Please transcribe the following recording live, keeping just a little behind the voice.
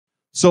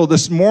So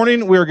this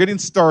morning we are getting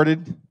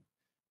started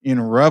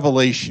in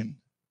Revelation.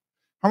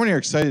 How many are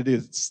excited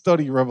to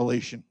study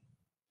Revelation?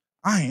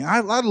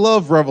 I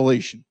love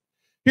Revelation.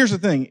 Here's the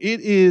thing. It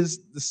is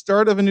the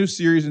start of a new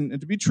series, and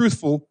to be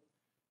truthful,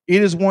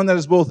 it is one that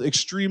is both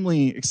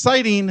extremely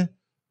exciting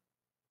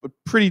but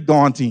pretty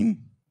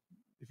daunting,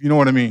 if you know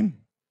what I mean.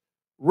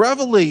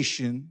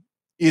 Revelation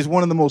is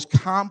one of the most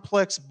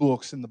complex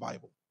books in the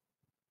Bible.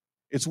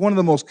 It's one of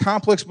the most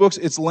complex books.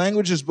 Its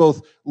language is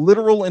both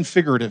literal and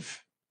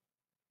figurative.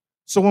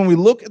 So when we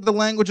look at the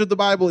language of the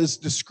Bible, its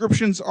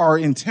descriptions are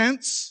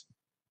intense,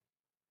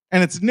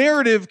 and its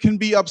narrative can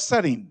be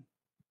upsetting.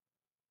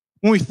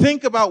 When we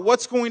think about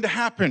what's going to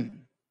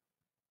happen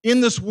in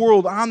this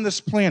world, on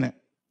this planet,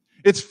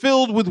 it's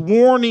filled with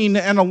warning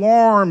and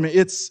alarm.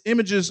 Its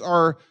images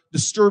are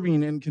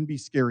disturbing and can be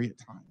scary at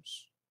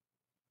times.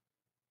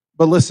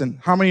 But listen,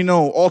 how many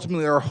know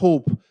ultimately our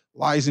hope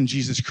lies in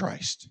Jesus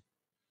Christ?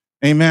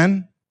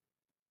 Amen?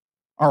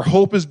 Our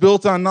hope is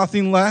built on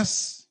nothing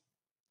less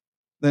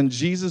than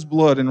Jesus'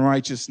 blood and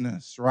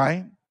righteousness,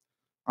 right?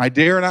 I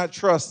dare not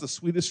trust the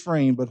sweetest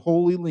frame, but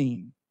wholly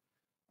lean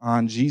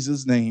on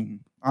Jesus'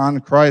 name.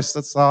 On Christ,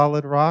 the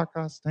solid rock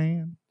I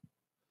stand.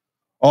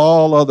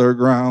 All other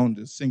ground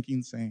is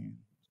sinking sand.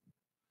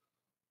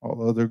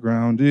 All other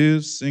ground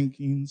is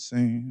sinking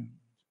sand.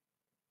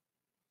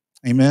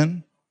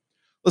 Amen?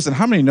 Listen,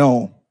 how many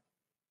know?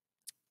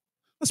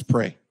 Let's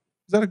pray.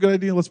 Is that a good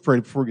idea? Let's pray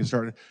before we get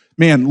started.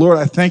 Man, Lord,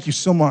 I thank you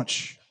so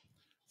much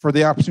for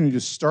the opportunity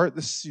to start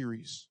this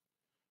series,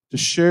 to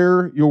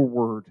share your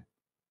word.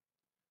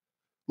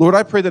 Lord,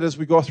 I pray that as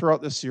we go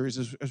throughout this series,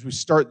 as we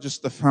start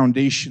just the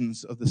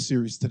foundations of the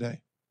series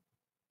today,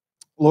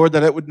 Lord,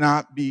 that it would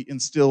not be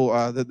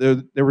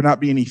that there would not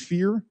be any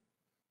fear,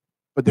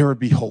 but there would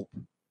be hope.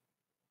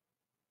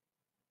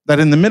 That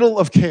in the middle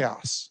of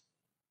chaos,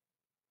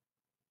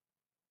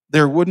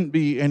 there wouldn't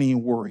be any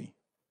worry,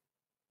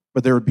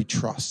 but there would be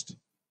trust.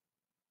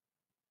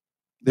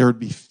 There would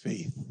be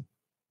faith.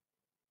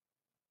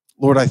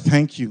 Lord, I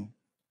thank you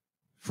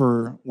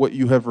for what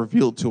you have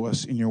revealed to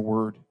us in your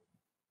word,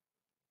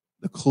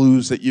 the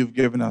clues that you've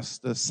given us,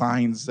 the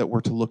signs that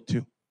we're to look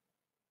to.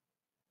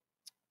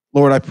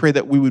 Lord, I pray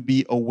that we would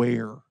be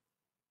aware.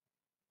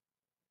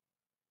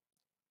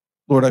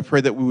 Lord, I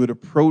pray that we would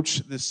approach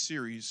this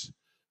series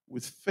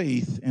with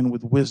faith and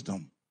with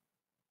wisdom.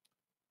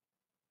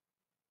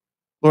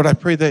 Lord, I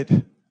pray that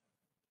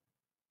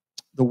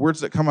the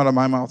words that come out of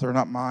my mouth are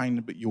not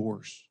mine, but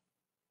yours.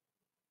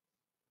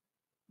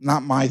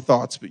 Not my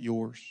thoughts, but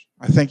yours.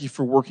 I thank you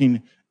for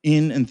working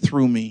in and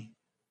through me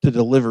to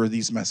deliver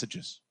these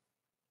messages.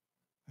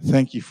 I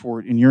thank you for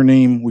it. In your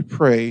name we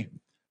pray,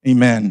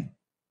 amen.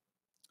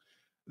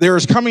 There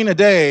is coming a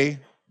day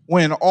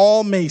when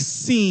all may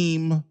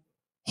seem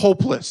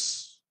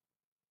hopeless.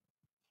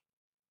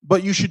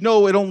 But you should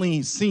know it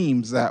only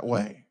seems that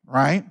way,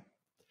 right?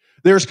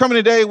 There's coming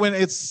a day when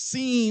it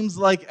seems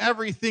like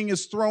everything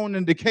is thrown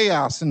into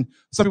chaos. And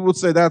some people would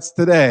say that's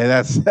today,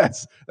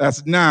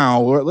 that's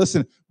now. Or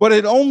listen, but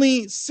it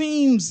only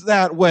seems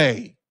that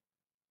way.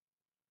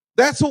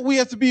 That's what we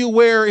have to be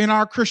aware in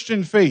our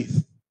Christian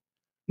faith.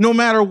 No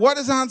matter what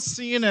is on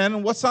CNN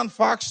and what's on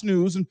Fox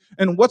News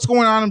and what's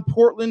going on in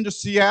Portland or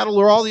Seattle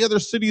or all the other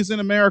cities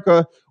in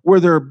America where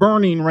they're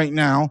burning right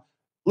now,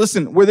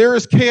 listen, where there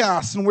is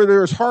chaos and where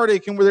there is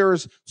heartache and where there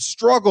is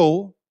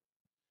struggle,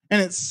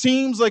 and it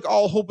seems like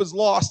all hope is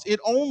lost, it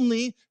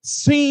only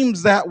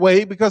seems that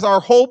way because our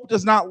hope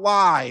does not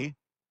lie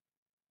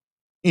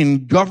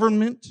in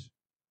government.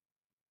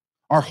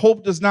 Our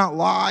hope does not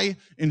lie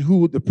in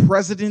who the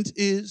president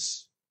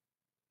is.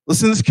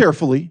 Listen to this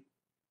carefully.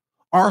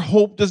 Our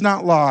hope does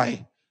not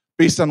lie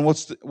based on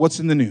what's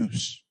in the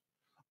news.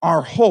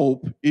 Our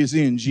hope is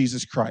in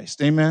Jesus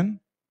Christ. Amen?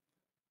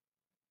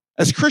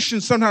 As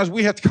Christians, sometimes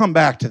we have to come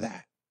back to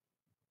that.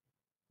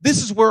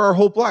 This is where our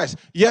hope lies.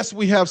 Yes,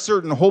 we have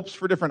certain hopes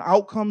for different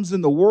outcomes in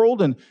the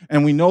world,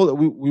 and we know that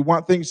we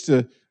want things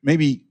to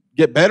maybe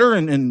get better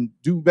and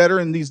do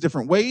better in these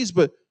different ways,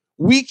 but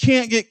we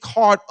can't get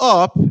caught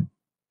up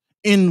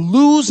in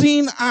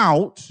losing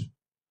out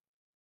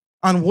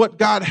on what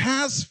God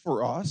has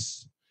for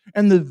us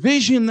and the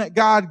vision that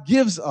God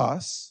gives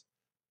us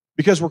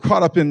because we're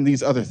caught up in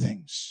these other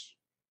things.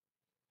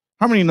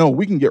 How many know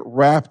we can get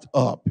wrapped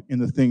up in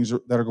the things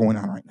that are going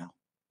on right now?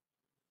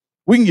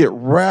 We can get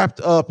wrapped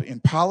up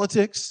in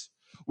politics.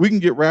 We can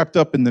get wrapped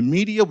up in the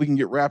media. We can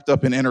get wrapped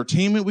up in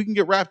entertainment. We can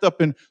get wrapped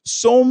up in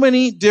so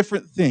many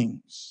different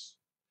things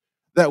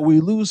that we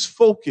lose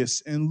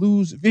focus and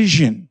lose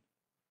vision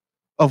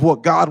of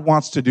what God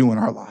wants to do in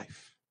our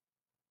life.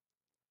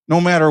 No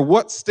matter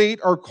what state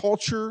our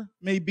culture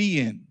may be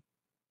in,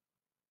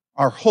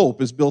 our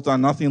hope is built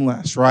on nothing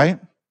less, right,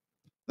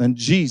 than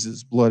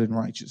Jesus' blood and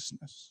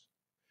righteousness.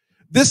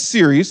 This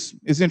series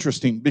is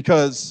interesting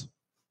because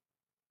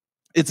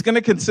it's going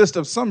to consist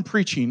of some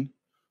preaching,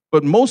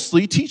 but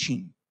mostly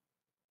teaching.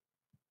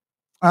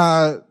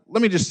 Let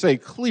me just say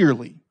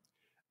clearly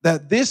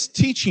that this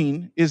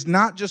teaching is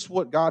not just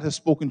what God has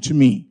spoken to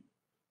me.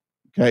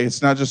 Okay,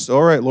 it's not just,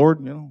 all right,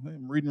 Lord,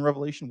 I'm reading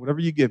Revelation, whatever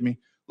you give me.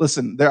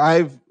 Listen,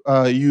 I've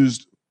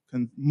used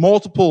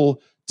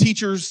multiple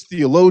teachers,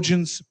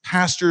 theologians,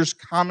 pastors,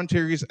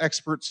 commentaries,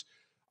 experts.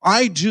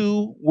 I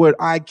do what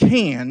I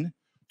can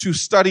to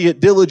study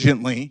it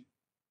diligently,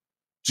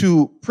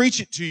 to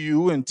preach it to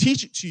you and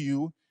teach it to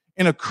you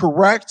in a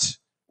correct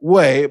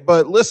way.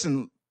 But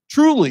listen,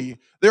 truly,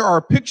 there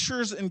are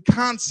pictures and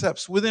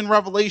concepts within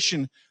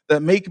Revelation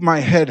that make my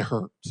head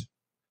hurt.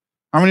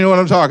 How many know what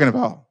I'm talking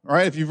about? All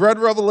right, if you've read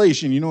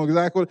Revelation, you know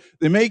exactly what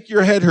they make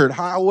your head hurt.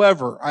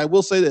 However, I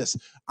will say this: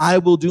 I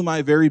will do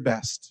my very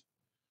best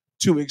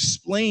to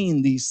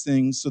explain these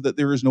things so that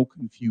there is no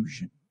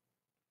confusion.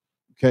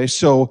 Okay,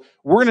 so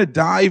we're going to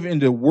dive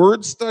into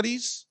word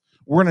studies.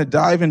 We're going to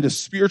dive into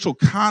spiritual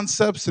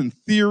concepts and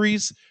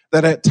theories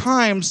that at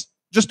times,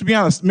 just to be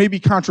honest, may be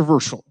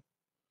controversial.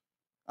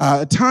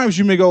 At times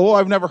you may go, oh,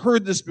 I've never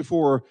heard this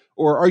before,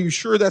 or are you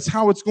sure that's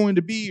how it's going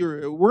to be?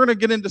 Or we're going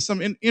to get into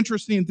some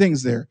interesting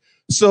things there.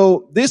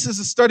 So this is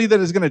a study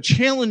that is going to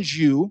challenge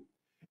you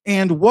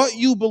and what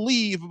you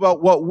believe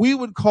about what we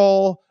would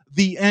call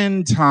the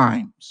end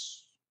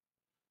times.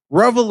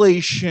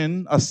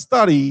 Revelation, a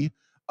study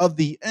of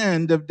the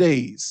end of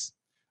days.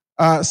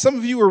 Some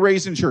of you were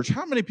raised in church.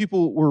 How many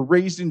people were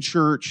raised in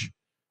church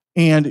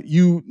and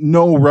you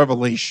know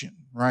Revelation,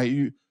 right?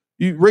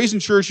 You raised in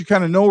church, you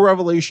kind of know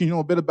Revelation, you know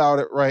a bit about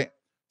it, right?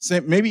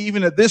 Maybe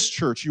even at this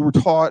church, you were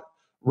taught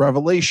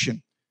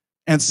Revelation.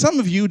 And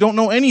some of you don't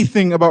know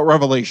anything about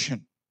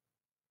Revelation.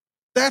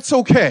 That's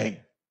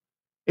okay.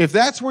 If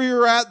that's where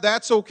you're at,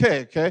 that's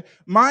okay, okay?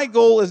 My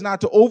goal is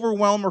not to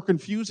overwhelm or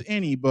confuse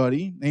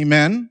anybody,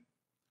 amen?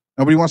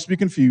 Nobody wants to be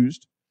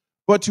confused,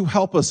 but to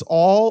help us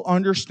all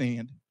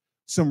understand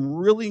some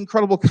really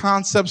incredible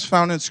concepts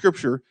found in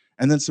Scripture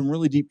and then some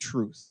really deep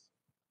truth.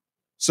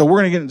 So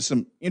we're going to get into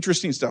some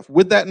interesting stuff.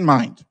 With that in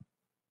mind,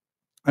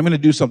 I'm going to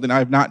do something I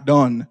have not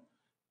done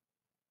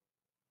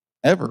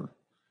ever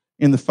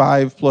in the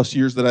 5+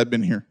 years that I've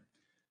been here.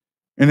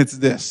 And it's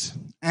this.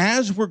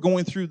 As we're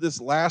going through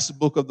this last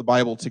book of the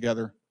Bible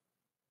together,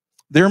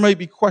 there might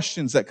be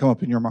questions that come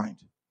up in your mind.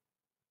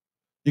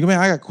 You go, man,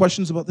 I got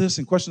questions about this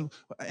and questions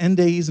about end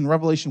days and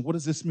Revelation. What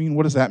does this mean?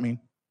 What does that mean?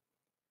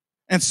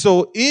 And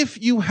so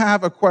if you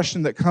have a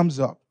question that comes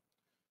up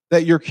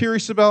that you're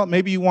curious about,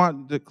 maybe you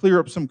want to clear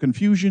up some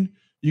confusion,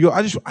 you go,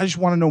 I just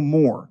want to know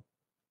more.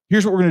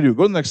 Here's what we're going to do.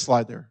 Go to the next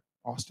slide there,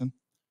 Austin.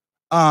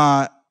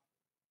 I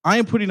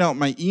am putting out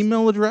my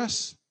email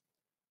address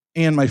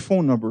and my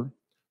phone number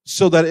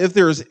so that if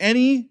there's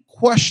any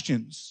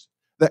questions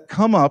that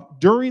come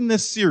up during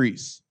this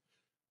series,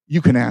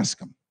 you can ask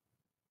them.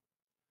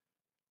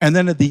 And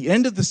then at the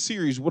end of the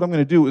series, what I'm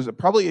going to do is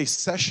probably a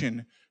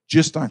session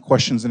just on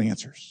questions and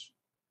answers.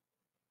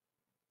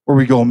 Where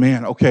we go,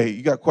 man, okay,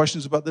 you got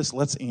questions about this?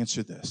 Let's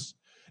answer this.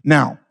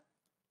 Now,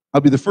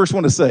 I'll be the first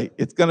one to say,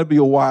 it's going to be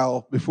a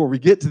while before we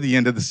get to the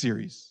end of the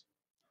series.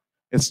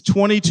 It's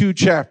 22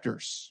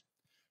 chapters.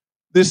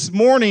 This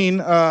morning,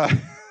 we're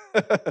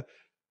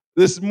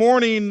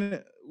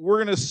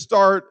going to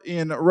start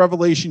in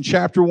Revelation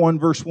chapter 1,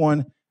 verse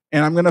 1,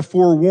 and I'm going to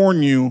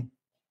forewarn you,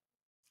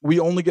 we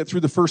only get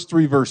through the first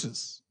 3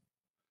 verses.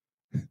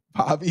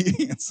 Bobby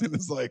Hansen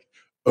is like,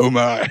 oh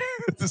my,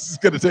 this is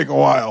going to take a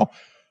while.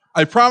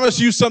 I promise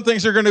you some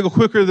things are going to go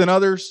quicker than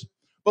others.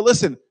 But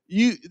listen,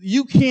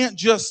 you can't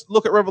just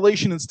look at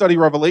Revelation and study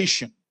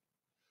Revelation.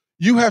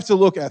 You have to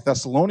look at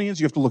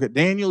Thessalonians, you have to look at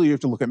Daniel, you have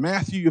to look at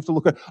Matthew, you have to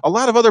look at a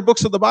lot of other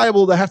books of the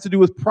Bible that have to do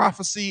with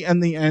prophecy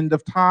and the end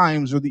of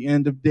times or the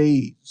end of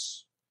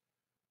days.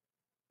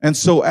 And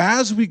so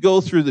as we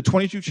go through the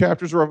 22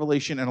 chapters of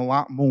Revelation and a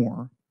lot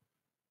more,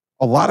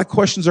 a lot of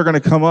questions are going to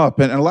come up.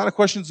 And a lot of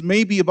questions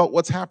may be about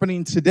what's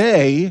happening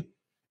today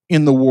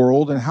in the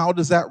world and how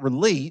does that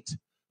relate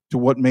to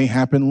what may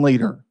happen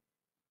later.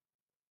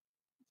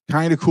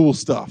 Kind of cool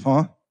stuff,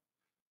 huh?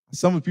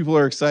 Some people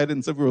are excited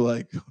and some people are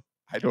like,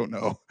 I don't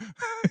know.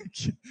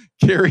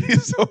 Carrie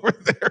is over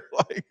there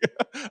like,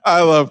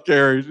 I love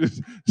Carrie.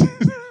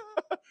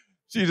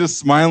 She's just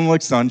smiling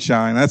like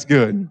sunshine. That's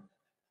good.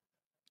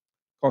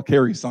 Call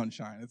Carrie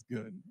Sunshine. That's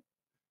good.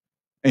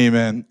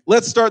 Amen.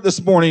 Let's start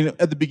this morning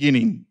at the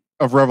beginning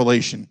of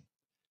Revelation.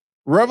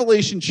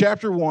 Revelation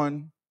chapter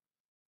 1.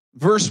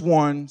 Verse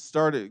 1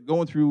 started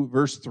going through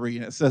verse 3,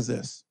 and it says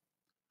this: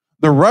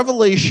 the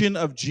revelation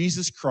of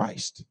Jesus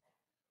Christ,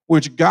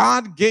 which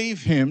God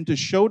gave him to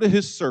show to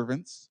his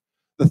servants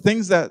the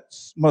things that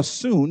must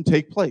soon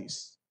take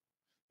place.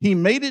 He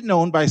made it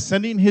known by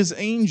sending his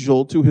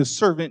angel to his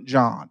servant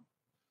John,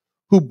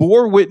 who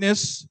bore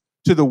witness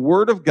to the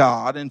word of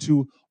God and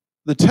to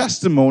the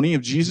testimony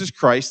of Jesus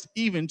Christ,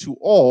 even to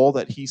all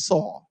that he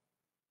saw.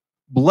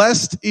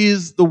 Blessed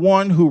is the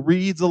one who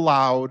reads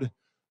aloud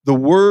the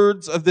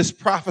words of this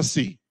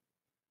prophecy,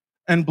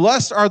 and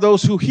blessed are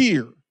those who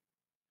hear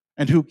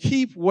and who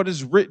keep what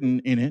is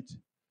written in it,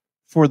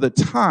 for the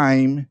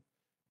time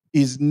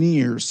is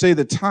near. Say,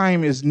 the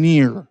time is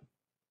near.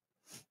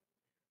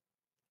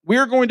 We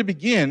are going to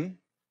begin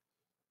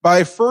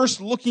by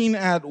first looking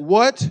at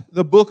what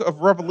the book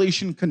of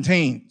Revelation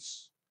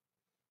contains.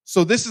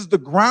 So this is the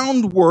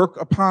groundwork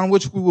upon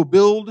which we will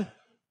build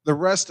the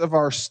rest of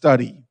our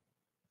study,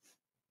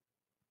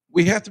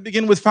 we have to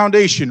begin with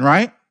foundation,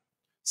 right?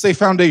 Say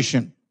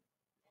foundation.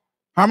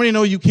 How many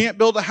know you can't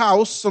build a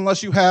house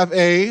unless you have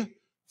a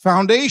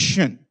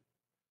foundation?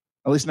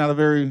 At least not a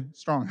very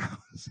strong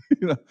house.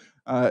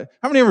 How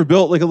many ever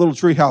built like a little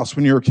tree house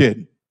when you were a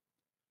kid?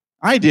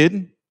 I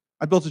did.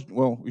 I built it.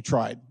 Well, we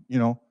tried,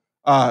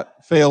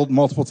 failed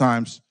multiple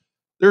times.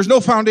 There's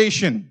no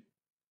foundation.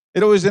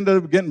 It always ended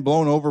up getting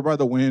blown over by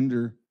the wind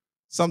or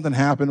something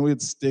happened. We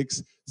had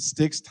sticks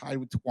tied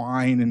with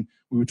twine, and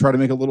we would try to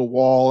make a little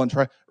wall and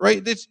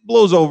right? It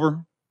blows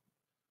over.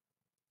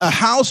 A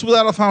house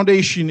without a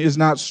foundation is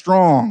not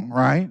strong,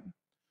 right?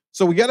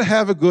 So we got to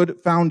have a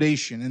good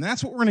foundation, and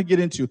that's what we're going to get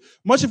into.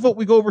 Much of what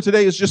we go over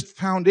today is just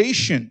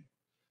foundation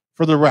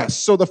for the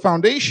rest. So the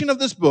foundation of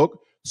this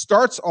book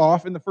starts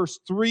off in the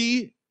first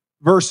 3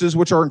 verses,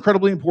 which are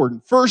incredibly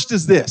important. First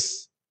is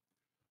this: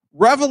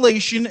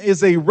 Revelation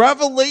is a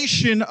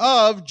revelation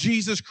of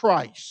Jesus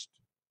Christ.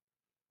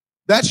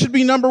 That should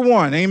be number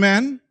 1,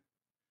 amen?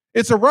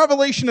 It's a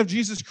revelation of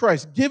Jesus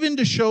Christ given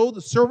to show the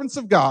servants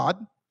of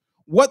God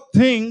what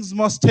things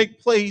must take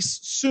place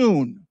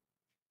soon.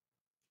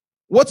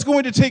 What's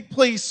going to take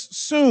place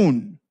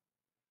soon?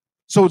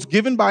 So it's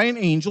given by an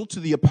angel to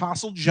the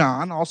Apostle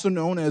John, also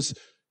known as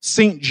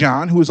St.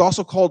 John, who is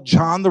also called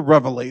John the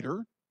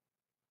Revelator.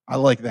 I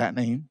like that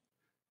name.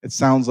 It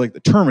sounds like the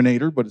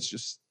Terminator, but it's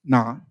just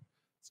not.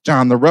 It's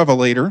John the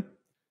Revelator.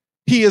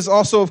 He is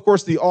also, of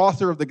course, the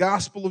author of the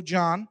Gospel of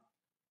John.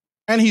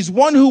 And he's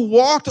one who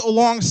walked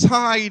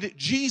alongside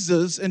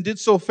Jesus and did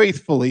so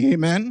faithfully.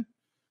 Amen?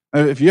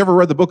 If you ever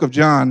read the book of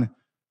John,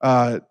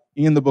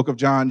 in the book of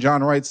John,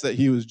 John writes that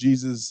he was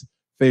Jesus'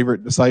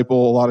 favorite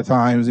disciple a lot of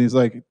times. And he's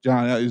like,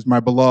 John is my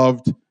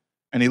beloved.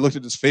 And he looked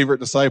at his favorite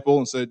disciple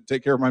and said,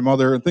 take care of my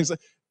mother and things like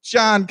that.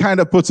 John kind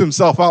of puts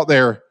himself out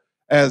there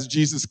as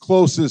Jesus'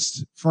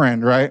 closest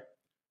friend, right?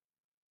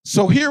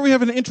 So here we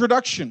have an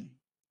introduction.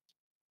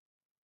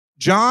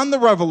 John the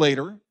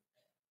Revelator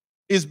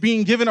is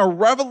being given a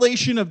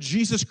revelation of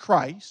Jesus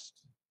Christ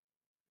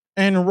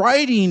and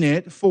writing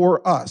it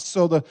for us.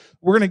 So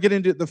we're going to get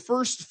into the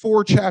first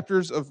 4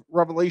 chapters of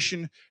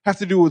Revelation have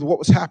to do with what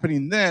was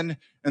happening then,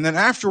 and then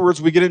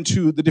afterwards we get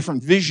into the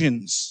different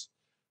visions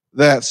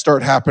that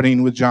start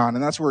happening with John,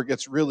 and that's where it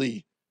gets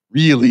really,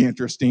 really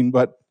interesting.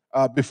 But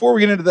before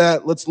we get into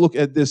that, let's look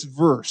at this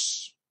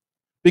verse,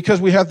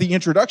 because we have the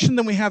introduction,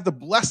 then we have the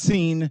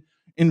blessing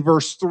in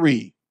verse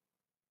 3.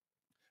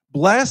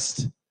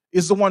 Blessed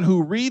is the one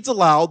who reads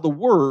aloud the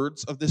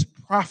words of this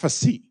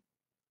prophecy.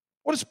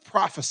 What is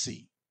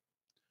prophecy?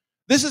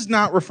 This is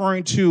not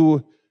referring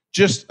to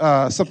just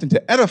something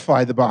to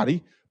edify the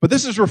body, but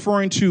this is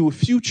referring to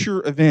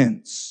future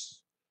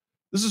events.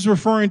 This is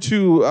referring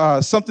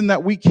to something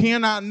that we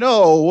cannot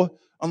know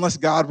unless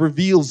God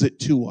reveals it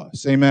to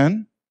us.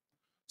 Amen?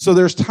 So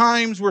there's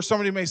times where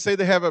somebody may say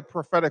they have a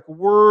prophetic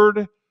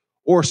word,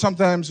 or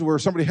sometimes where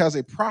somebody has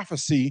a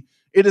prophecy.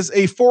 It is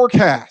a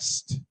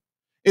forecast.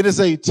 It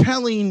is a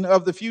telling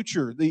of the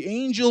future. The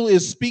angel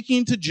is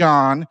speaking to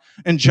John,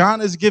 and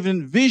John is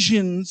given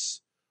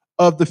visions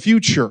of the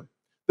future.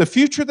 The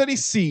future that he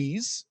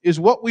sees is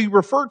what we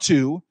refer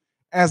to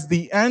as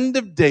the end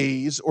of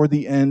days or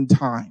the end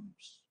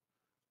times.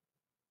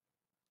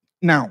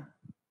 Now,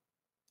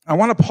 I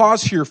want to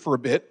pause here for a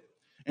bit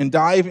and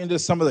dive into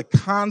some of the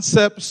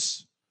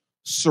concepts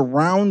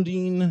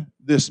surrounding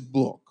this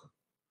book,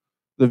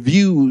 the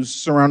views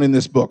surrounding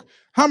this book.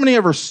 How many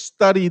ever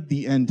studied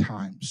the end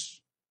times?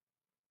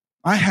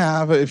 I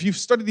have. If you've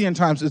studied the end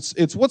times,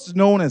 it's what's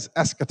known as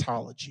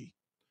eschatology.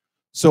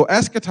 So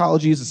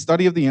eschatology is a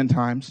study of the end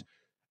times.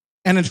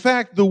 And in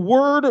fact, the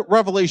word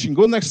revelation,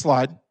 go to the next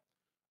slide.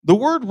 The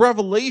word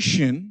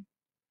revelation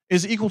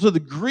is equal to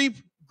the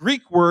Greek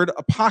word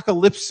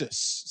apocalypsis.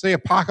 Say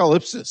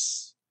apocalypsis.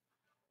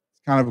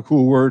 It's kind of a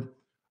cool word.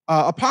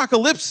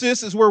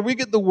 Apocalypsis is where we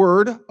get the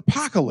word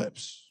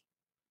apocalypse.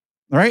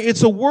 All right?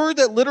 It's a word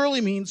that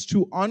literally means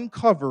to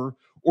uncover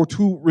or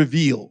to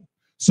reveal.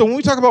 So when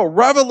we talk about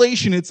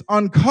revelation, it's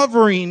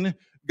uncovering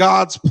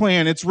God's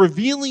plan. It's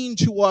revealing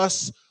to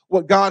us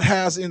what God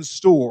has in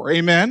store.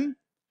 Amen?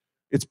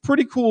 It's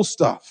pretty cool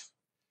stuff.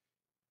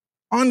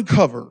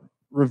 Uncover,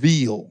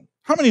 reveal.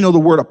 How many know the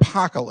word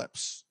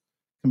apocalypse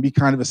can be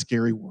kind of a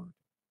scary word?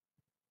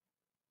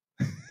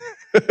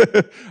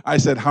 I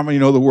said, how many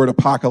know the word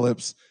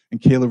apocalypse? And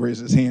Caleb raised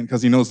his hand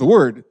because he knows the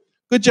word.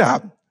 Good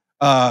job.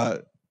 It's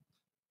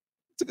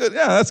a good,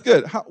 yeah, that's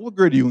good. What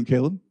grade are you in,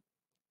 Caleb?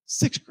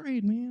 6th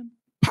grade, man.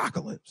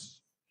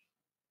 Apocalypse.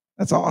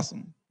 That's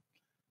awesome.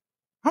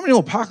 How many know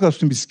apocalypse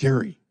can be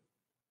scary?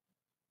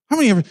 How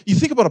many ever, you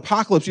think about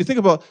apocalypse, you think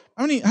about,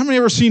 how many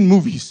ever seen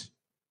movies?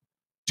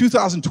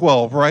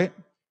 2012, right?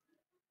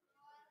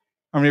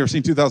 How many ever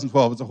seen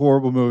 2012? It's a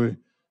horrible movie.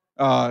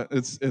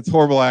 It's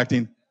horrible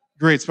acting.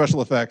 Great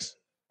special effects.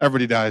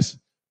 Everybody dies.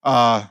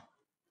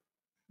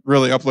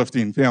 Really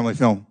uplifting family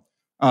film.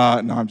 No,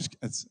 I'm just,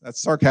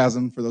 that's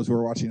sarcasm for those who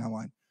are watching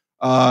online.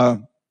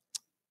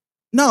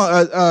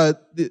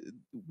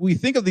 We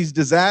think of these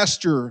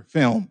disaster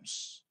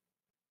films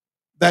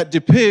that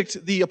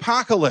depict the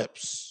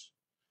apocalypse,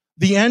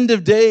 the end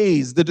of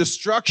days, the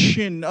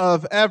destruction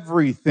of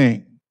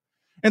everything.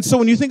 And so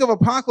when you think of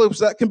apocalypse,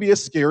 that can be a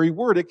scary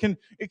word. It can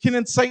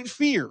incite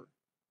fear.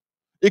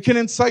 It can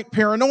incite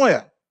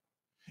paranoia.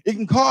 It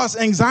can cause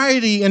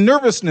anxiety and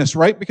nervousness,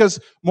 right? Because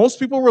most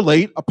people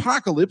relate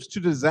apocalypse to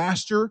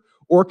disaster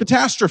or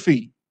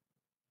catastrophe.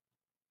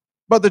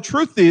 But the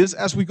truth is,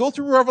 as we go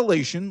through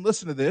Revelation,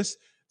 listen to this,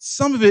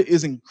 some of it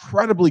is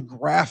incredibly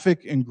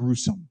graphic and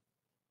gruesome.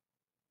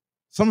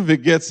 Some of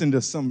it gets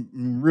into some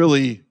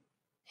really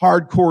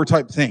hardcore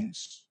type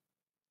things.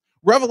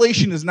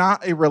 Revelation is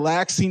not a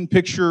relaxing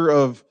picture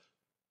of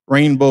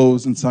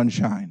rainbows and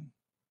sunshine.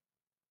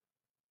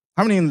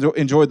 How many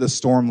enjoyed the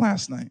storm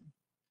last night?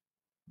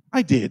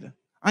 I did.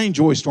 I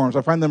enjoy storms.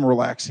 I find them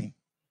relaxing.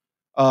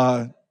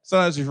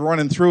 Sometimes if you're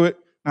running through it,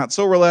 not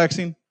so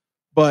relaxing.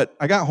 But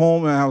I got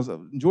home and I was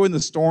enjoying the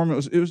storm.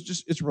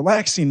 It's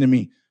relaxing to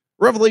me.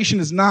 Revelation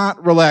is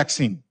not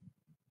relaxing.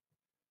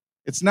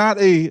 It's not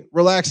a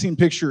relaxing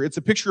picture. It's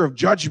a picture of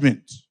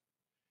judgment.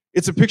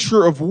 It's a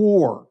picture of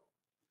war.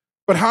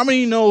 But how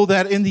many know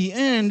that in the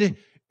end, it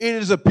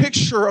is a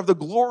picture of the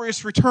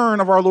glorious return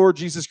of our Lord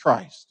Jesus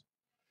Christ?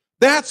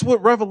 That's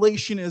what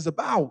Revelation is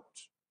about.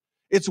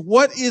 It's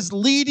what is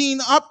leading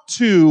up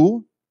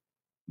to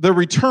the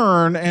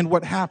return and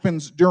what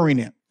happens during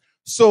it.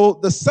 So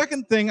the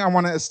second thing I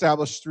want to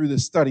establish through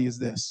this study is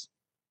this.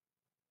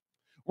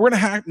 We're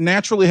going to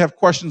naturally have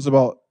questions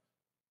about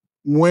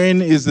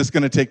when is this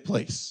going to take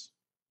place?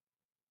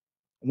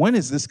 When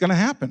is this going to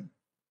happen?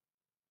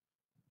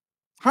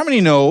 How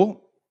many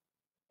know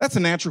that's a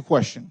natural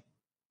question?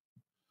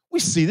 We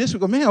see this, we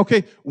go, man,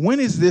 okay, when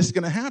is this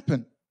going to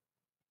happen?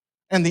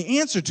 And the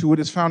answer to it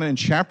is found in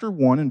chapter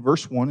 1 and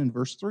verse 1 and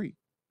verse 3.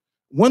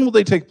 When will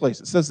they take place?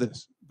 It says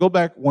this. Go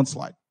back one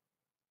slide.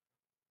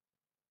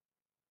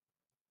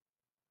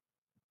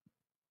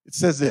 It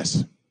says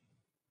this,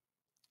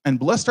 and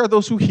blessed are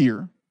those who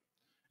hear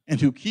and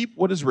who keep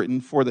what is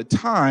written, for the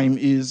time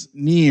is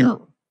near.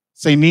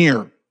 Say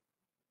near.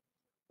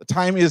 The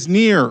time is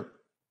near.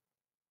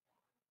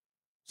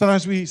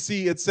 Sometimes we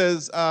see it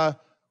says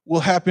will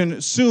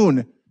happen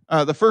soon.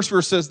 The first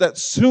verse says that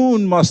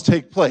soon must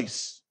take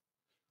place.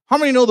 How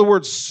many know the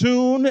words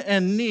soon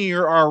and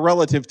near are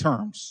relative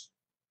terms?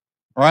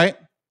 Right?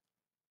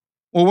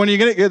 Well, when are you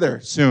going to get there?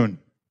 Soon.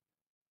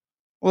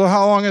 Well,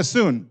 how long is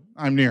soon?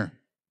 I'm near.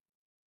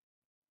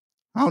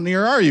 How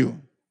near are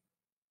you?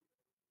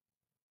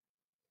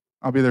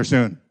 I'll be there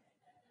soon.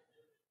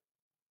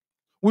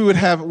 I'm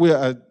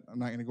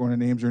not going to go into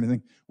names or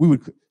anything. We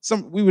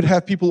would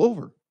have people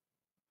over,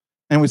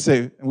 and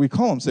we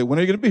call them, say, when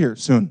are you going to be here?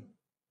 Soon.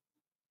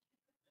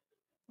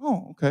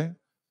 Oh, okay.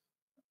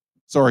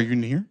 So are you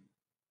near?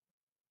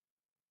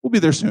 We'll be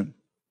there soon.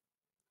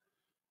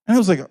 And it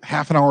was like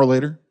half an hour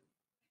later.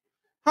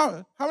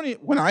 How many?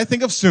 When I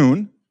think of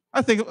soon,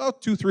 I think of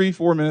 2, 3,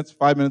 4 minutes,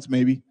 5 minutes,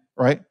 maybe.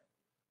 Right?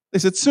 They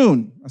said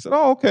soon. I said,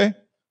 oh, okay.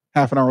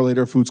 Half an hour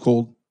later, food's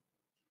cold.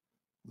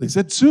 They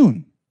said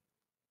soon.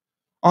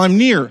 I'm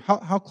near.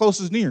 How close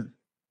is near?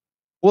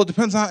 Well, it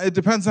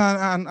depends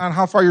on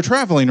how far you're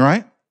traveling,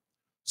 right?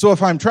 So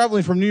if I'm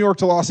traveling from New York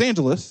to Los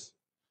Angeles,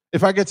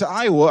 if I get to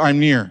Iowa, I'm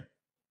near.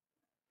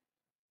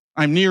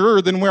 I'm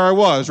nearer than where I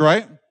was,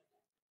 right?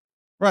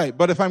 Right.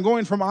 But if I'm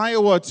going from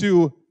Iowa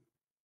to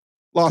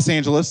Los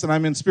Angeles and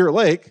I'm in Spirit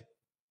Lake,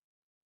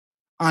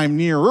 I'm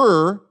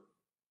nearer,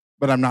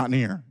 but I'm not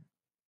near.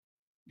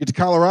 Get to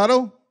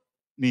Colorado?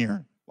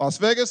 Near. Las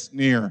Vegas?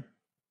 Near.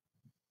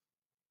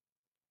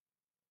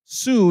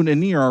 Soon and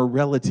near are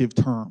relative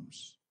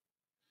terms.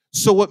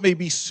 So what may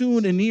be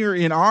soon and near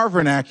in our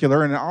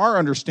vernacular and our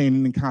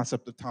understanding and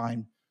concept of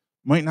time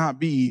might not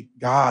be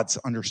God's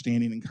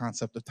understanding and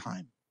concept of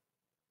time.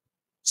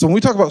 So when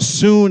we talk about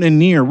soon and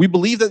near, we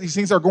believe that these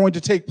things are going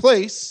to take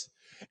place,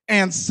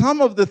 and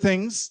some of the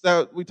things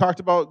that we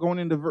talked about going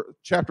into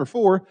chapter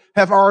 4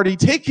 have already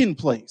taken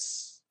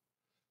place.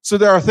 So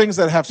there are things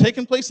that have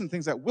taken place and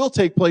things that will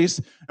take place,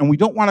 and we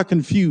don't want to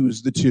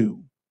confuse the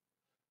two.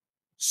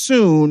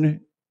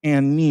 Soon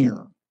and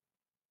near.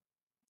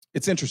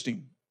 It's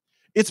interesting.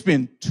 It's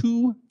been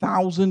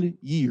 2,000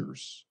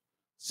 years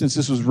since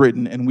this was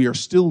written, and we are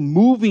still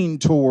moving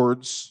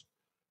towards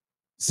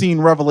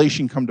seeing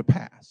Revelation come to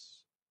pass.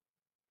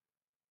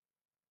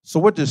 So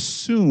what does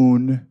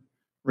soon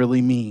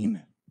really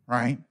mean,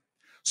 right?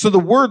 So the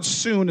word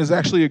soon is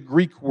actually a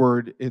Greek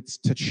word. It's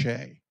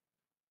tachei.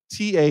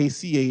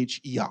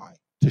 T-A-C-H-E-I.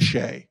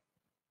 Tachei.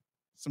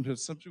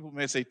 Some people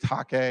may say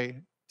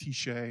take,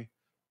 tishe.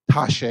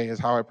 Tashe is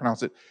how I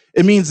pronounce it.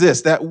 It means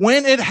this, that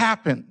when it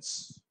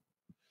happens,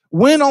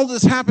 when all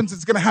this happens,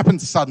 it's going to happen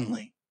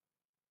suddenly.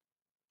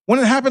 When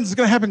it happens, it's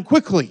going to happen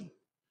quickly.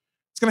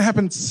 It's going to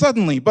happen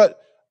suddenly. But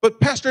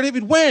Pastor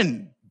David,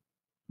 when?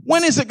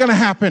 When is it going to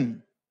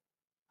happen?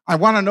 I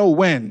want to know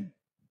when.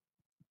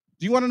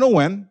 Do you want to know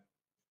when?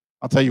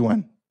 I'll tell you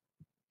when.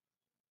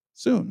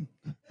 Soon.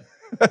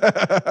 Go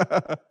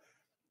to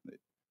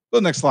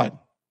the next slide. Go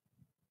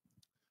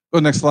to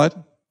the next slide.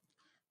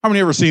 How many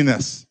have ever seen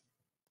this?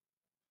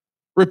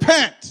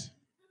 Repent,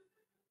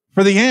 for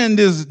For the end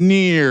is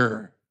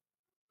near.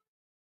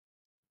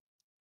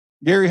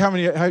 Gary, have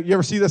you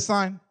ever see this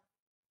sign?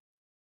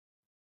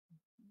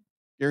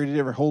 Gary, did you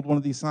ever hold one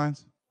of these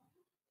signs?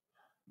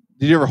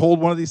 Did you ever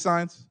hold one of these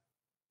signs?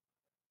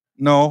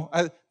 No.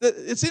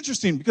 It's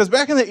interesting because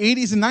back in the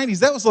 80s and 90s,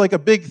 that was like a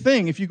big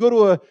thing. If you go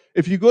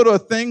to a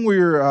thing where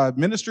you're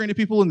ministering to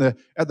people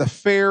at the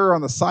fair,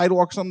 on the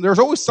sidewalk, or something, there's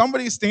always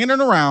somebody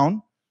standing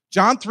around.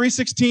 John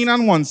 3:16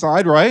 on one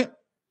side, right?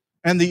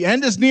 And the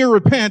end is near,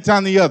 repent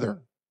on the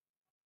other.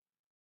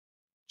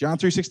 John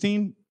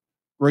 3:16,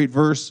 great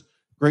verse,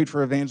 great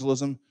for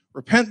evangelism.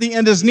 Repent, the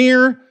end is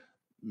near.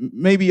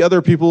 Maybe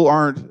other people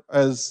aren't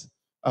as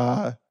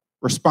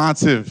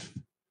responsive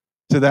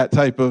to that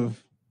type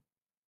of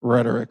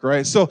rhetoric,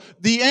 right? So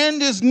the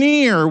end is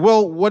near.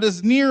 Well, what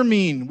does near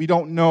mean? We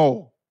don't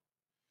know.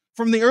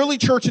 From the early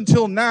church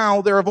until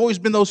now, there have always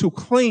been those who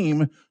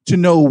claim to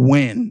know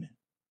when.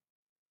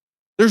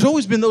 There's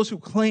always been those who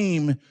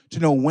claim to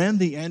know when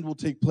the end will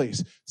take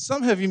place.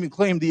 Some have even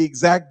claimed the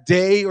exact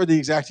day or the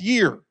exact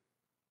year.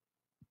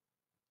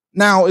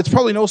 Now, it's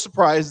probably no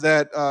surprise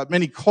that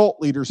many cult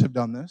leaders have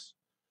done this.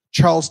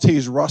 Charles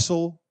Taze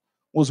Russell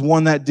was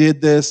one that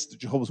did this. The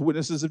Jehovah's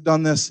Witnesses have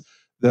done this.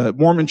 The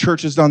Mormon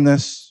Church has done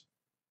this.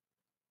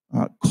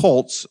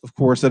 Cults, of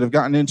course, that have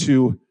gotten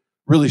into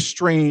really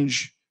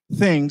strange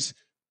things.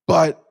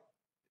 But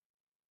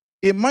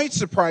it might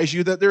surprise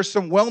you that there's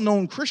some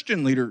well-known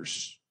Christian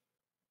leaders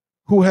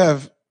who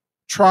have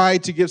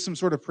tried to give some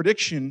sort of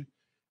prediction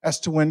as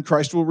to when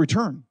Christ will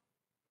return.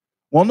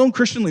 Well-known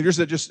Christian leaders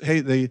that just, hey,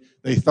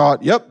 they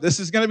thought, yep, this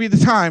is going to be the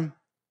time.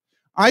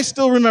 I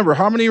still remember.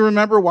 How many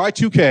remember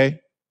Y2K?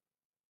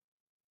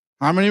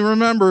 How many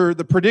remember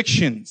the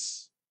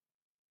predictions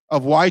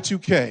of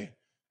Y2K?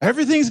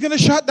 Everything's going to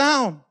shut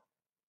down.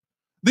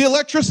 The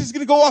electricity's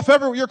going to go off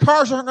everywhere. Your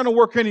cars aren't going to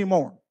work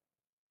anymore.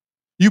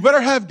 You better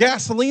have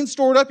gasoline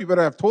stored up. You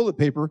better have toilet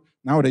paper.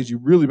 Nowadays, you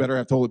really better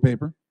have toilet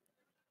paper.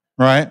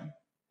 Right?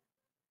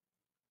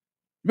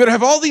 You better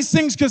have all these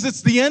things because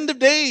it's the end of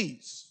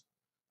days.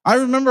 I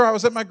remember I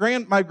was at my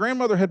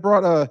grandmother had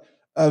brought a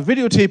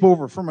videotape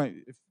over for my,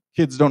 if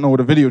kids don't know what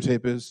a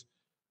videotape is,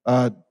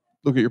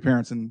 look at your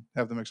parents and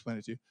have them explain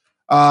it to you.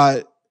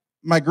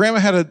 My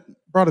grandma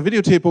brought a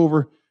videotape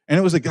over, and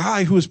it was a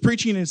guy who was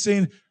preaching and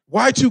saying,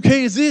 Y2K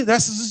is it.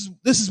 This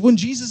is when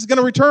Jesus is going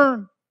to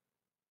return.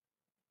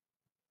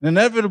 And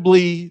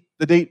inevitably,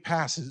 the date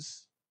passes.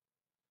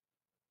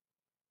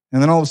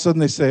 And then all of a sudden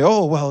they say,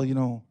 oh, well,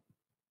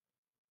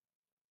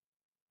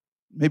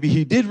 maybe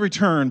he did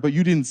return, but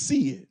you didn't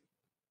see it.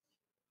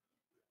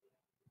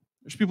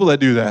 There's people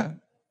that do that.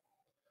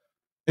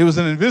 It was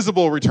an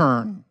invisible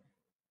return.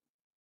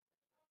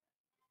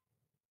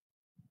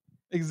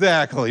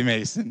 Exactly,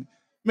 Mason.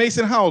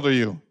 Mason, how old are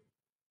you?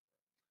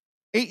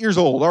 8 years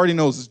old, already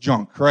knows it's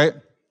junk, right?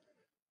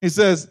 He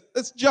says,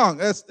 that's junk,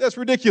 that's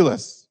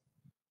ridiculous.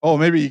 Oh,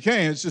 maybe you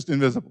can, it's just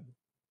invisible.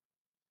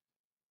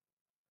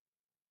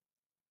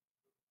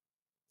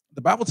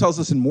 The Bible tells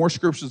us in more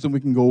scriptures than we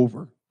can go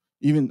over,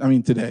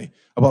 today,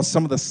 about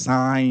some of the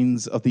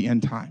signs of the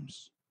end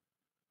times.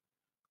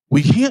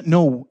 We can't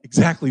know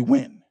exactly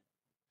when,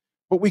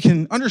 but we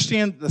can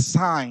understand the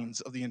signs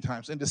of the end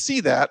times. And to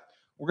see that,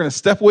 we're going to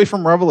step away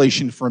from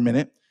Revelation for a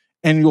minute,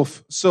 and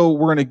so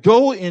we're going to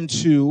go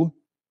into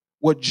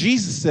what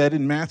Jesus said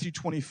in Matthew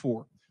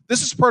 24.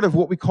 This is part of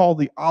what we call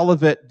the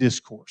Olivet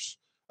Discourse.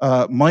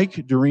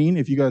 Mike Doreen,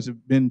 if you guys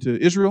have been to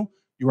Israel,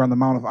 you were on the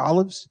Mount of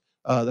Olives.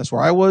 That's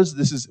where I was.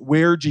 This is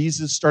where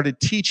Jesus started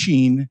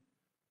teaching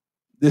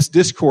this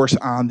discourse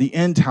on the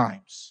end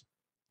times.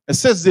 It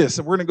says this,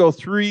 and we're going to go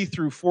 3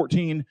 through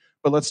 14,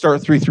 but let's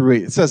start 3 through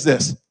 8. It says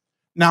this,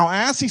 now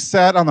as he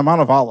sat on the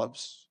Mount of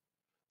Olives,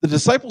 the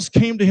disciples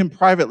came to him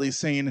privately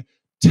saying,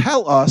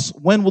 tell us,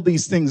 when will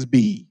these things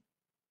be?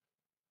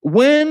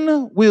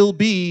 When will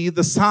be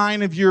the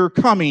sign of your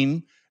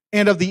coming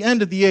and of the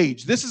end of the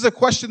age? This is a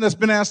question that's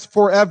been asked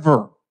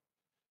forever,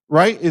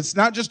 right? It's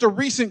not just a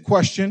recent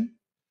question.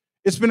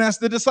 It's been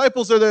asked. The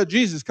disciples are there.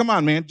 Jesus, come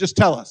on, man, just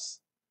tell us.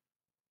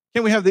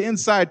 Can't we have the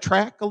inside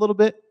track a little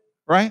bit,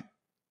 right?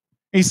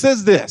 He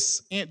says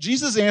this, and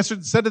Jesus answered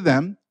and said to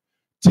them,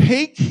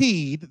 take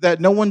heed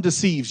that no one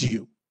deceives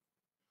you.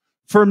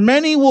 For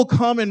many will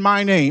come in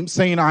my name,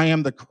 saying, I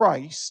am the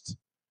Christ,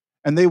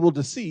 and they will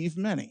deceive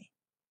many.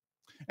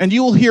 And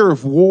you will hear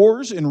of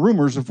wars and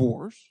rumors of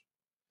wars.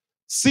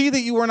 See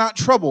that you are not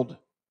troubled.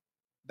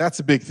 That's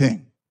a big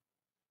thing.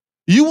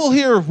 You will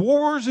hear of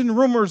wars and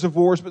rumors of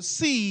wars, but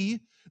see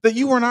that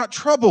you are not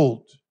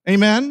troubled.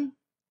 Amen?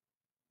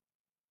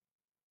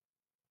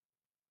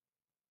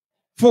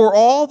 For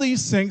all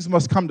these things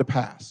must come to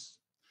pass,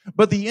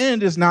 but the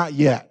end is not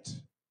yet.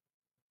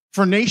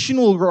 For nation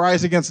will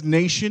rise against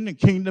nation and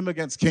kingdom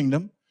against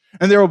kingdom,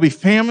 and there will be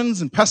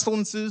famines and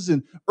pestilences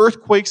and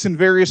earthquakes in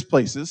various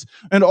places,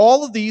 and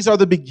all of these are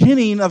the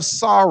beginning of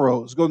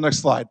sorrows. Go to the next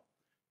slide.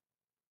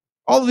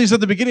 All of these are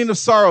the beginning of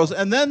sorrows,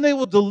 and then they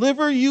will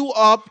deliver you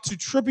up to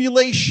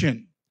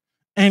tribulation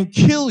and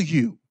kill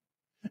you,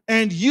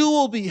 and you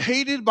will be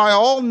hated by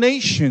all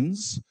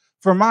nations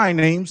for my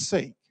name's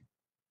sake.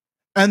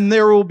 And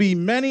there will be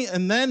many,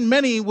 and then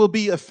many will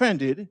be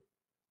offended,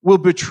 will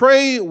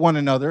betray one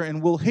another,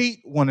 and will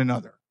hate one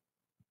another.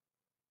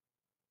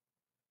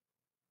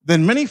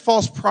 Then many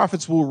false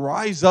prophets will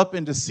rise up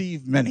and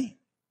deceive many.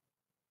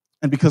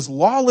 And because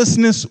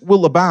lawlessness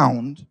will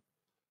abound,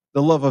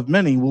 the love of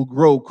many will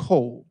grow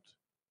cold.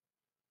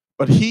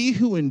 But he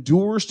who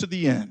endures to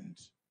the end,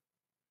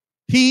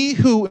 he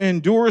who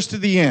endures to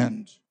the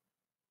end,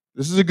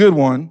 this is a good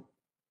one.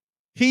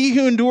 He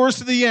who endures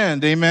to the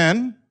end,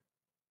 amen.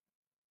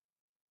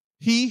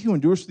 He who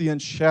endures to the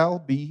end shall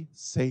be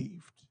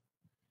saved.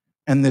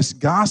 And this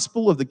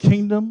gospel of the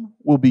kingdom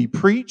will be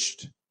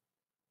preached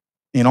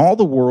in all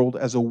the world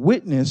as a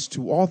witness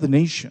to all the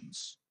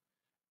nations.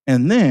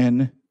 And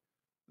then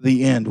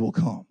the end will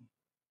come.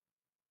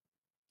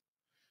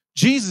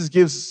 Jesus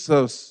gives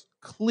us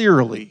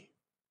clearly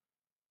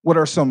what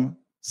are some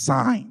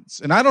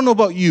signs. And I don't know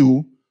about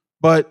you,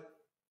 but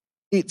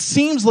it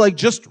seems like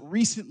just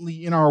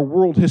recently in our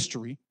world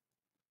history,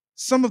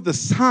 some of the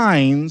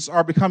signs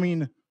are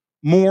becoming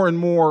more and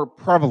more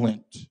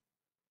prevalent.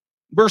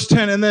 Verse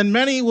 10, and then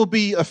many will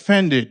be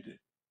offended.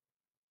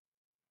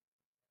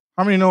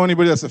 How many know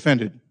anybody that's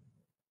offended?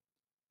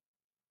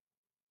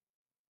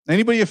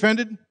 Anybody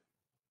offended?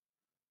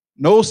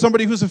 Know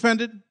somebody who's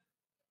offended?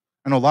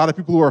 I know a lot of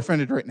people who are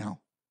offended right now.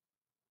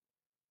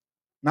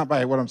 Not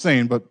by what I'm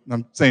saying, but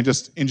I'm saying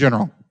just in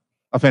general,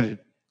 offended.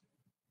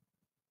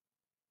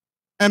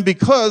 And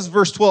because,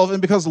 verse 12,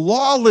 and because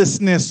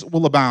lawlessness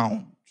will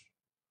abound,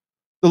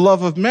 the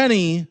love of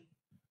many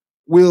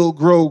will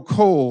grow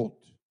cold.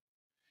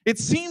 It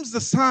seems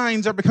the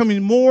signs are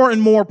becoming more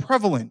and more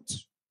prevalent.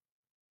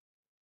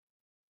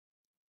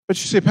 But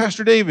you say,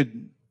 Pastor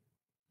David,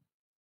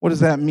 what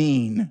does that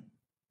mean?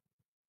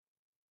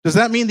 Does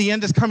that mean the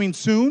end is coming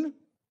soon?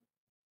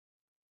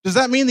 Does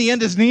that mean the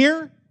end is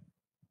near?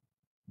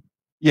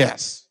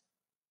 Yes.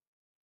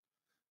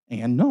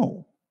 And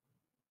no.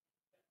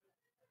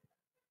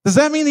 Does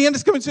that mean the end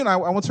is coming soon? I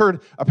once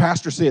heard a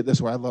pastor say it this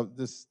way. I love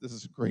this. This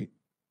is great.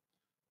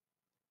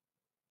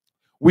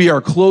 We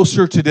are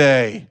closer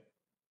today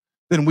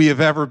than we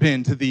have ever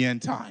been to the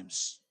end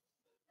times.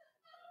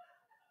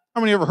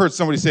 How many ever heard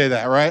somebody say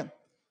that, right?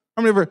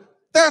 How many ever?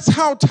 That's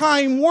how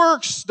time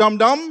works,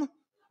 dum-dum.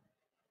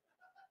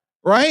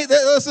 Right?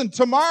 Listen,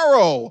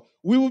 tomorrow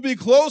we will be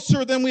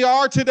closer than we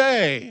are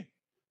today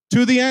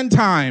to the end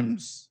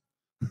times.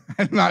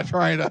 I'm not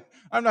trying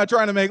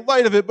to make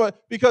light of it,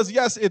 but because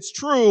yes, it's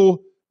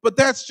true, but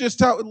that's just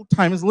how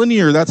time is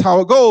linear. That's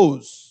how it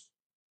goes.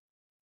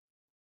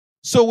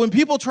 So when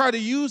people try to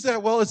use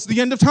that, well, it's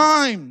the end of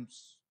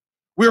times.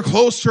 We're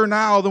closer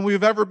now than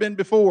we've ever been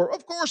before.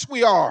 Of course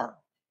we are.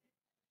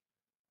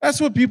 That's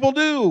what people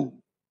do.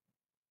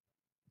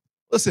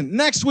 Listen,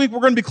 next week we're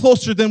going to be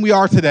closer than we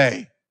are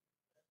today.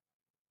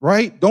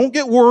 Right? Don't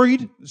get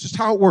worried. It's just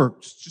how it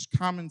works. It's just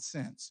common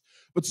sense.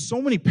 But so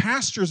many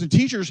pastors and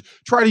teachers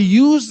try to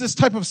use this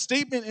type of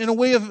statement in a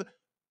way of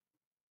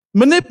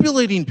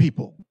manipulating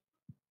people.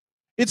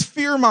 It's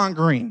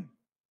fear-mongering.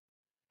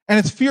 And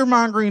it's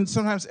fear-mongering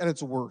sometimes at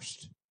its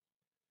worst.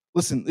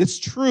 Listen, it's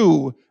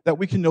true that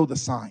we can know the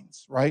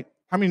signs, right?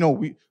 How many know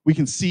we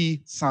can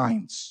see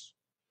signs?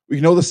 We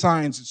can know the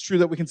signs. It's true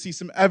that we can see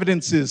some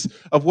evidences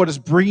of what is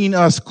bringing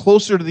us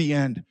closer to the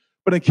end.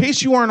 But in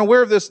case you aren't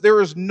aware of this,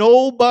 there is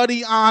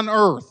nobody on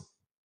earth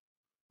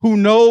who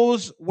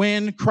knows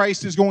when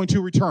Christ is going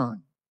to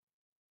return.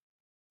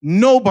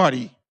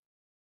 Nobody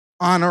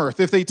on earth.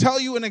 If they tell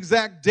you an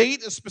exact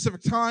date, a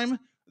specific time,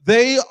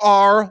 they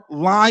are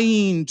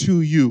lying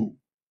to you.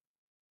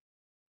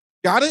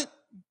 Got it?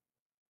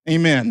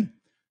 Amen.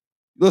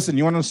 Listen,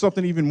 you want to know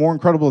something even more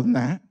incredible than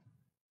that?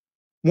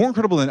 More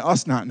incredible than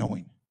us not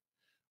knowing.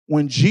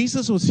 When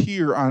Jesus was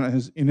here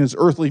in his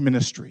earthly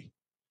ministry,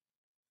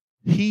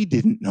 he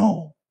didn't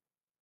know.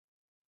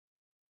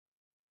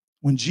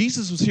 When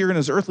Jesus was here in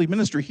his earthly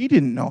ministry, he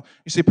didn't know.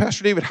 You say,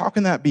 Pastor David, how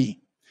can that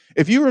be?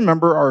 If you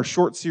remember our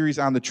short series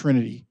on the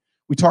Trinity,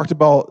 we talked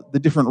about the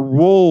different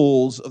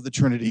roles of the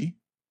Trinity, and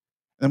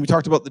then we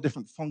talked about the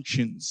different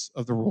functions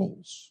of the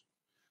roles.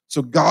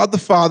 So God the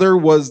Father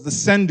was the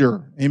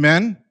sender,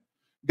 amen?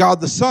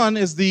 God the Son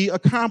is the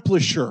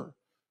accomplisher.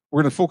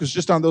 We're going to focus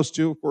just on those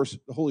two. Of course,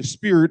 the Holy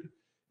Spirit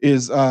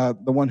is the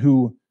one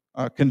who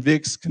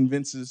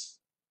convinces.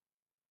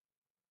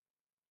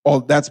 Oh,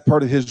 that's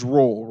part of his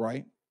role,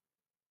 right?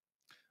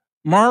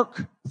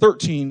 Mark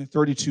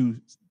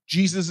 13:32,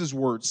 Jesus'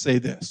 words say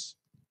this.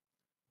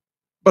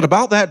 But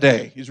about that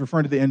day, he's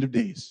referring to the end of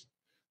days.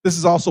 This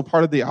is also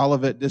part of the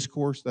Olivet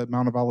Discourse, that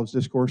Mount of Olives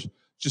Discourse,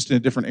 just in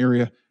a different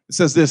area. It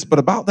says this, but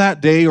about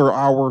that day or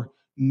hour,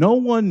 no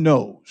one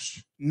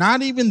knows,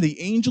 not even the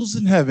angels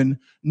in heaven,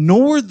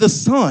 nor the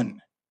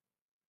Son,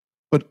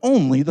 but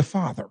only the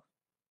Father.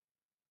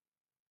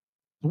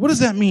 What does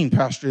that mean,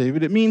 Pastor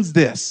David? It means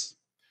this.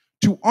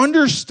 To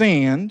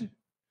understand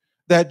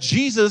that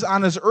Jesus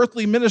on his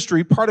earthly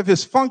ministry, part of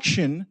his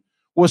function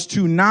was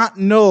to not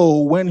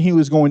know when he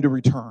was going to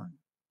return.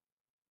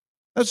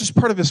 That's just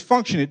part of his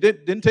function. It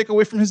didn't take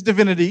away from his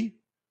divinity,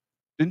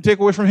 didn't take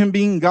away from him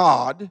being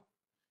God.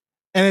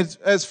 And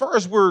as far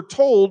as we're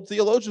told,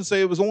 theologians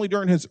say it was only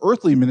during his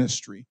earthly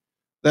ministry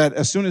that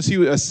as soon as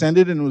he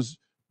ascended and was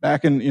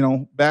back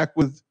back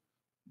with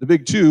the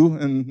big two,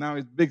 and now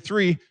he's big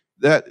three,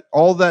 that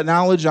all that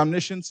knowledge,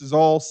 omniscience is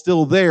all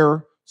still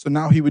there. So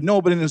now he would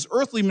know, but in his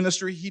earthly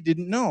ministry, he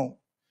didn't know.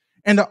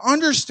 And to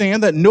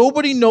understand that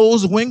nobody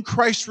knows when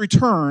Christ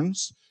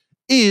returns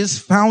is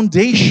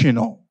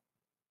foundational.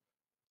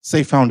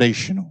 Say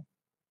foundational.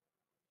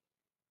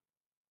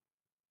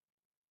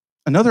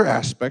 Another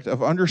aspect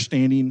of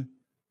understanding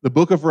the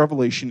book of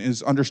Revelation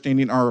is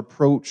understanding our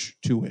approach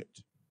to it.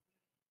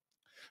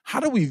 How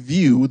do we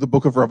view the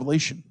book of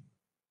Revelation?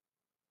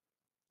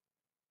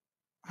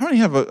 How many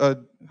have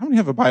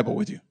a Bible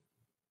with you?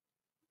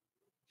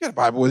 You got a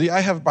Bible with you?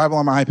 I have a Bible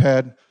on my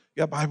iPad. You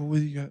got a Bible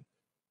with you?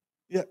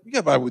 You got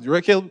a Bible with you,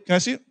 right, Caleb? Can I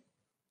see it?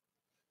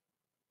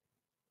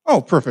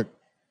 Oh, perfect.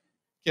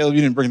 Caleb,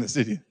 you didn't bring this,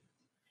 did you?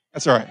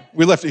 That's all right.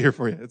 We left it here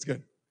for you. It's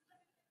good.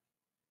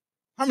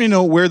 How many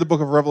know where the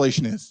book of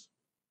Revelation is?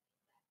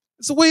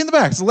 It's way in the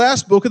back. It's the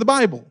last book of the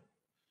Bible.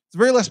 It's the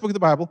very last book of the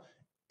Bible.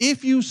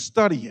 If you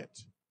study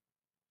it,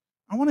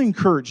 I want to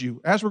encourage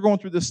you, as we're going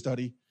through this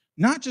study,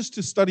 not just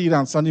to study it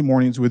on Sunday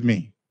mornings with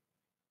me,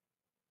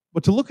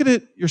 but to look at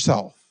it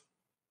yourself.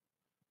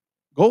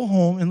 Go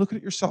home and look at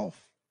it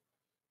yourself.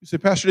 You say,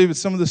 Pastor David,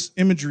 some of this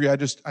imagery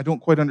I don't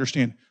quite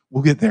understand.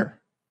 We'll get there.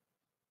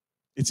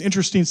 It's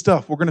interesting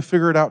stuff. We're going to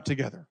figure it out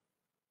together.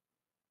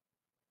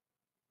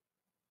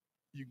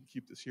 You can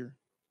keep this here.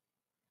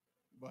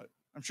 But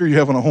I'm sure you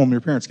have one at home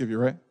your parents give you,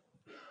 right?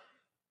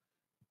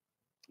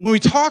 When we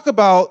talk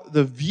about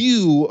the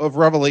view of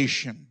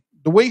Revelation,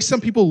 the way some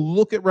people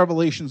look at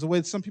Revelations, the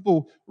way some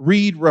people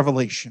read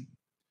Revelation,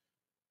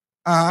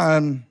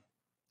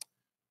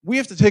 we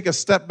have to take a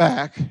step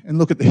back and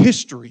look at the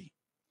history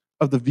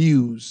of the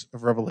views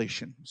of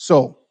Revelation.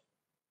 So,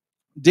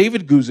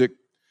 David Guzik,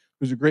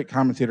 who's a great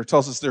commentator,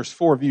 tells us there's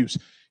 4 views.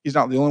 He's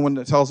not the only one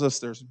that tells us.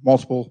 There's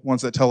multiple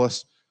ones that tell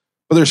us.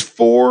 But there's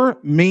 4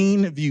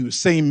 main views.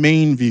 Say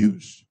main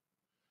views.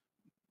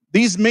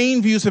 These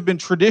main views have been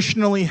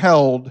traditionally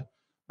held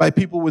by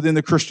people within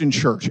the Christian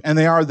church, and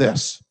they are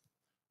this.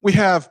 We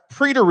have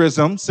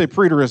preterism. Say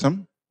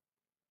preterism.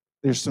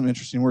 There's some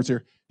interesting words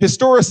here.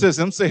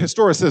 Historicism. Say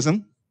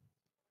historicism.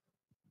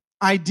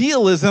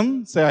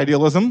 Idealism. Say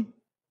idealism.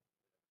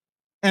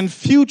 And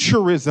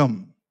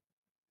futurism.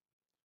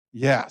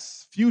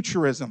 Yes,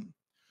 futurism.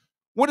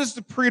 What is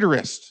the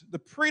preterist? The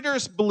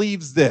preterist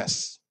believes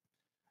this.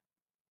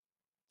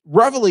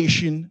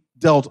 Revelation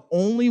dealt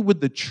only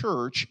with the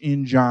church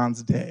in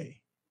John's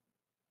day.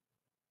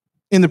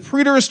 In the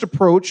preterist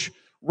approach,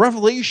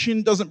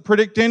 Revelation doesn't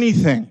predict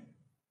anything.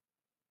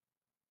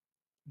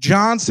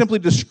 John simply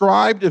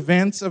described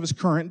events of his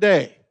current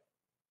day.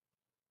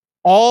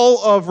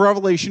 All of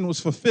Revelation was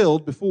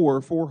fulfilled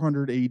before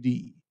 400 AD.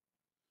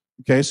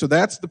 Okay, so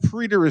that's the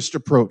preterist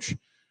approach.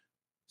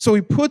 So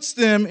he puts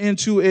them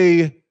into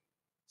a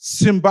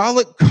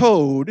symbolic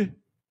code.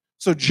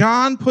 So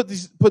John put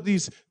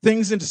these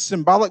things into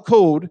symbolic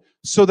code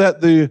so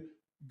that the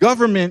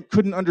government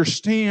couldn't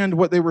understand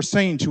what they were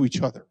saying to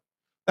each other.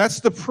 That's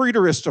the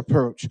preterist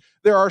approach.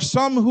 There are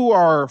some who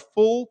are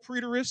full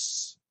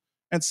preterists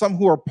and some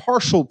who are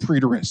partial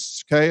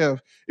preterists. Okay,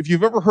 if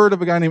you've ever heard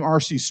of a guy named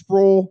R.C.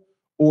 Sproul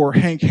or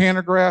Hank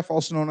Hanegraaff,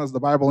 also known as the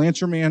Bible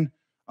Answer Man,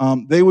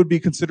 they would be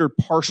considered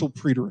partial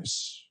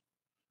preterists.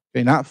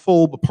 Okay, not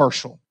full, but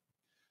partial.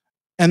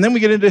 And then we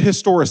get into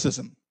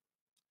historicism.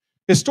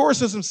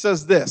 Historicism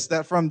says this,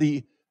 that from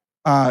the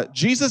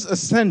Jesus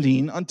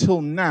ascending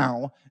until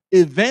now,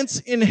 events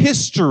in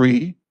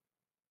history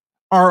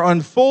are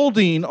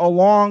unfolding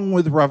along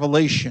with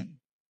Revelation.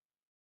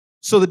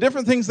 So the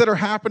different things that are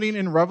happening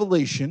in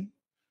Revelation,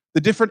 the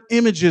different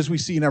images we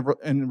see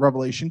in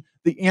Revelation,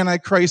 the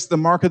Antichrist, the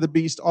mark of the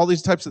beast, all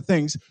these types of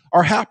things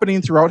are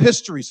happening throughout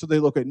history. So they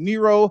look at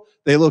Nero,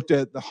 they looked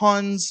at the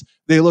Huns,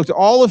 they looked at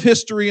all of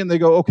history, and they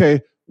go,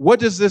 okay, what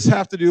does this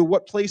have to do?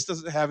 What place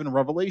does it have in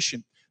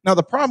Revelation? Now,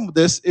 the problem with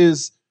this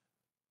is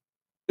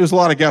there's a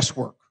lot of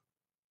guesswork.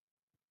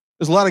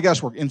 There's a lot of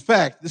guesswork. In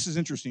fact, this is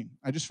interesting.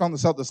 I just found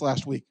this out this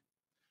last week.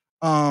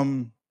 I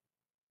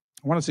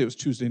want to say it was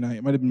Tuesday night.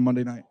 It might have been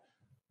Monday night.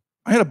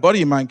 I had a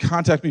buddy of mine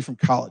contact me from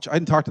college. I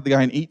hadn't talked to the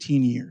guy in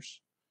 18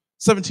 years,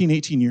 17,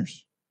 18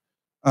 years.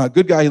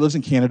 Good guy. He lives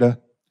in Canada.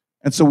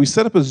 And so we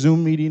set up a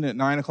Zoom meeting at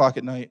 9 o'clock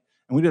at night,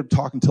 and we ended up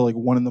talking until like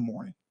 1 in the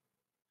morning.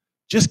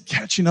 Just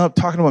catching up,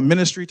 talking about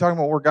ministry, talking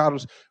about where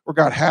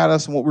God had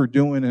us and what we were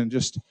doing, and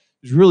just it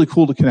was really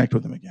cool to connect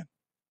with him again.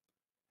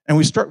 And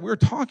we were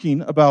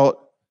talking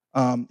about,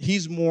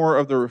 he's more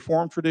of the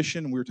Reformed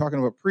tradition, and we were talking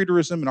about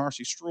preterism and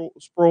R.C.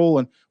 Sproul,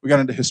 and we got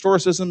into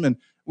historicism, and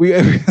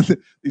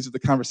these are the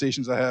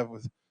conversations I have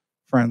with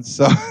friends.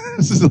 So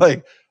this is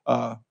like,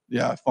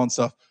 fun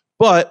stuff.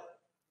 But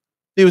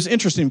it was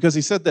interesting because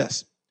he said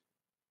this.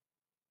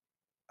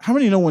 How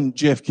many know when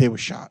JFK was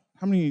shot?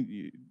 How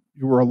many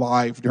you were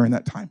alive during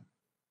that time?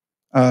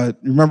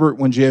 Remember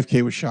when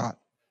JFK was shot?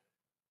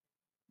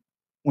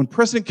 When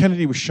President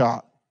Kennedy was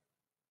shot,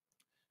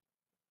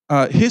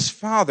 his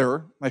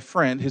father, my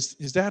friend, his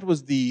dad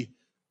was the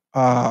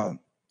uh,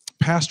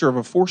 pastor of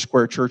a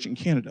Foursquare church in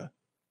Canada.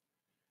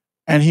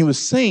 And he was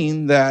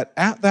saying that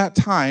at that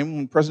time,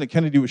 when President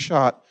Kennedy was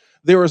shot,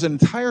 there was an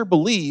entire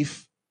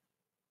belief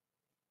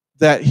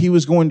that he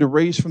was going to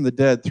raise from the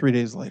dead 3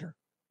 days later,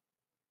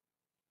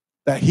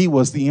 that he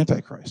was the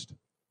Antichrist.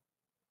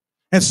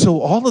 And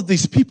so all of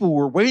these people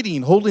were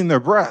waiting, holding their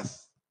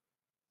breath,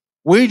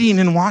 waiting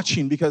and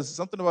watching, because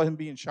something about him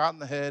being shot in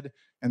the head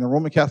and the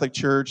Roman Catholic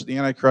Church, the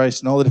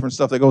Antichrist, and all the different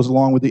stuff that goes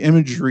along with the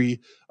imagery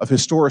of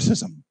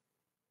historicism.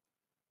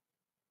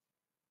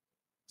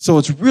 So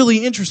it's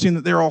really interesting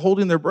that they're all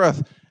holding their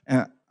breath.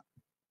 And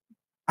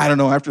I don't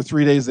know, after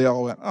 3 days, they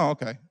all went, oh,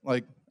 okay.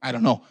 Like, I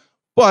don't know.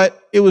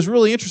 But it was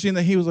really interesting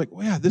that he was like,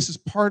 well, yeah, this is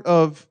part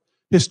of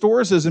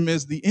historicism,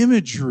 is the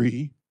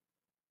imagery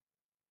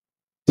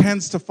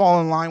tends to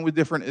fall in line with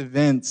different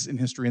events in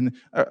history. And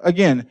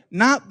again,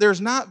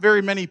 there's not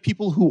very many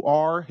people who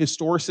are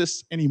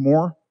historicists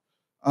anymore.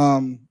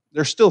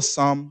 There's still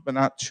some, but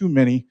not too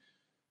many.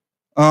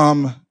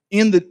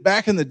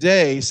 Back in the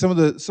day, some of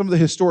the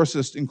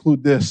historicists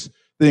include this.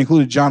 They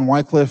included John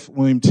Wycliffe,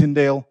 William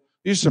Tyndale.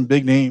 These are some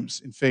big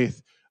names in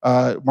faith.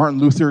 Martin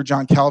Luther,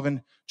 John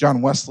Calvin,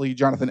 John Wesley,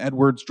 Jonathan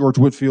Edwards, George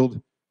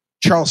Whitefield,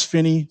 Charles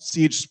Finney,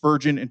 C.H.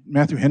 Spurgeon, and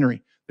Matthew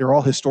Henry. They're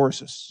all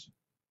historicists.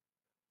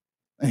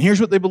 And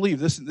here's what they believe.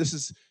 This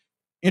is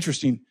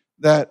interesting,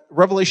 that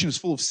Revelation is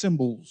full of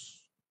symbols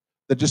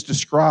that just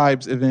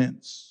describes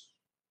events.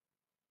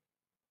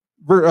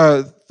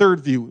 Third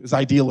view is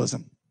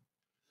idealism.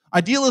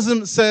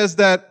 Idealism says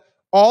that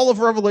all of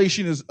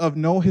Revelation is of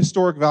no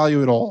historic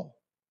value at all.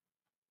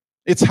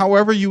 It's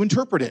however you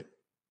interpret it.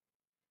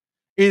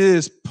 It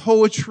is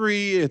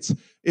poetry. It's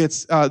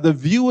the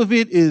view of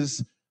it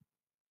is,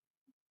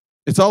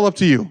 it's all up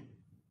to you.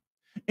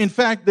 In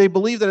fact, they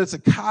believe that it's a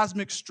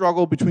cosmic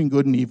struggle between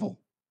good and evil,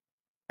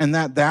 and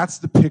that's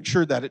the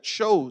picture that it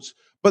shows.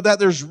 But that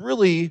there's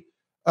really,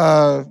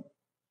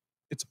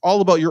 it's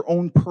all about your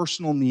own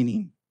personal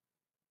meaning.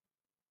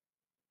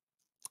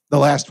 The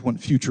last one,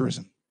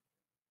 futurism.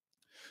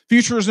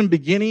 Futurism,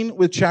 beginning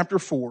with chapter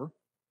 4,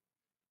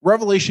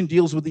 Revelation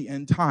deals with the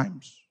end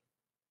times,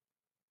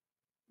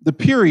 the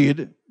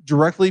period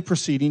directly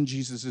preceding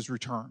Jesus'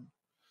 return.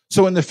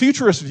 So in the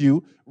futurist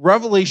view,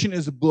 Revelation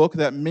is a book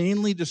that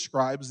mainly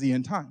describes the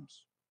end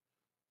times.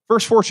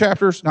 First 4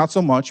 chapters, not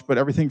so much, but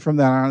everything from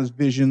that on is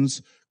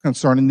visions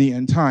concerning the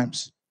end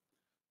times.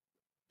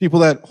 People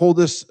that hold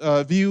this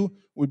view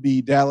would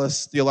be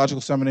Dallas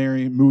Theological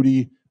Seminary,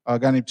 Moody, a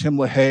guy named Tim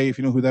LaHaye, if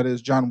you know who that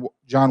is. John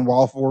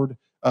Walford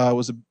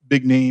was a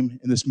big name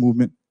in this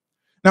movement.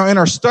 Now, in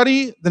our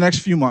study the next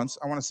few months,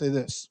 I want to say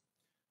this.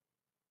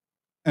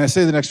 And I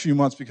say the next few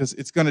months because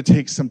it's going to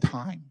take some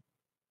time.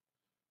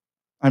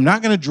 I'm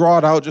not going to draw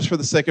it out just for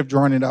the sake of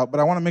drawing it out,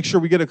 but I want to make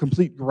sure we get a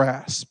complete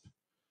grasp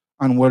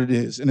on what it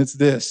is. And it's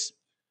this.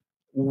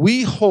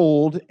 We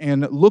hold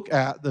and look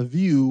at the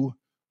view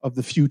of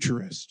the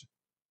futurist.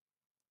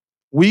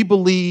 We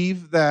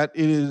believe that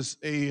it is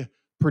a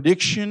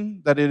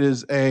prediction, that it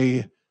is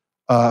a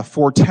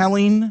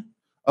foretelling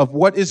of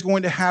what is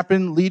going to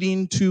happen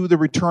leading to the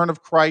return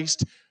of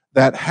Christ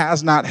that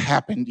has not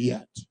happened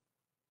yet.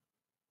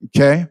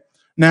 Okay?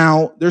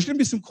 Now, there's going to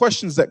be some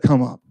questions that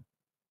come up.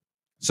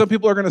 Some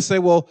people are going to say,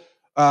 well,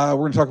 we're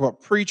going to talk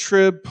about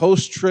pre-trib,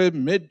 post-trib,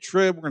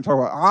 mid-trib. We're going to talk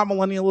about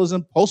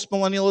amillennialism,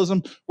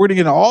 post-millennialism. We're going to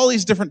get into all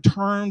these different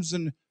terms,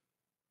 and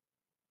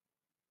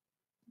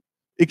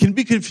it can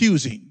be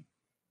confusing.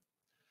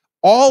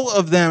 All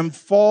of them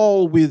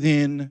fall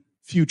within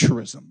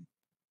futurism.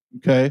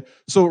 Okay?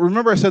 So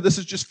remember I said this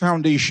is just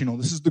foundational.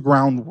 This is the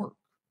groundwork.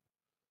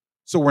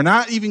 So we're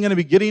not even going to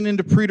be getting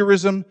into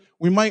preterism.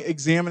 We might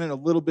examine it a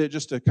little bit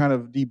just to kind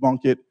of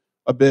debunk it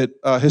a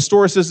bit.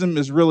 Historicism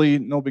is really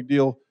no big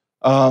deal.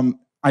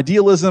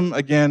 Idealism,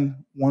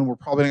 again, one we're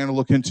probably not going to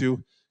look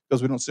into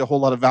because we don't see a whole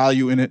lot of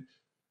value in it.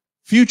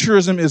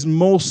 Futurism is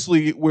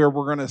mostly where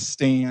we're going to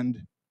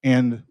stand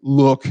and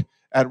look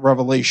at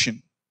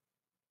Revelation.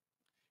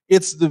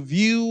 It's the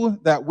view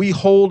that we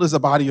hold as a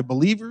body of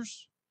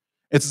believers.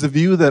 It's the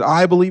view that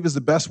I believe is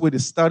the best way to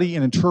study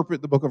and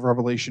interpret the book of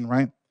Revelation,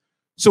 right?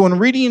 So in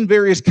reading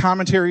various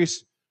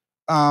commentaries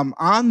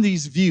on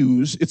these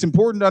views, it's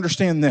important to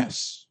understand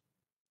this.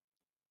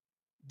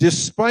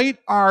 Despite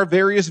our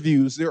various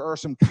views, there are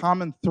some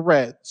common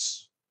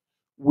threads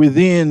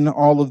within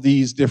all of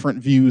these different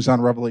views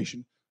on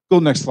Revelation. Go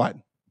to the next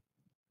slide.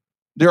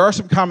 There are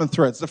some common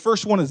threads. The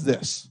first one is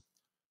this.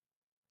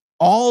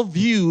 All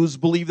views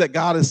believe that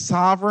God is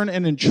sovereign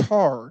and in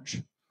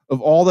charge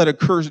of all that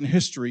occurs in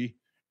history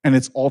and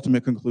its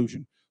ultimate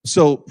conclusion.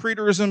 So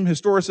preterism,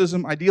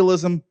 historicism,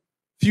 idealism,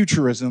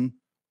 futurism,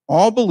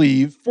 all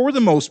believe, for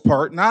the most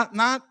part, not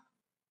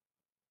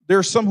there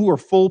are some who are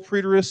full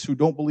preterists who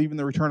don't believe in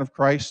the return of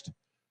Christ,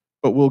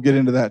 but we'll get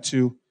into that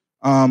too.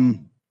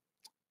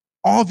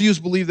 All views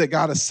believe that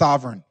God is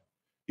sovereign.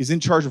 He's in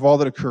charge of all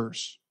that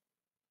occurs.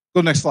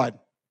 Go to the next slide.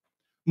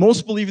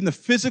 Most believe in the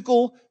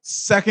physical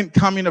second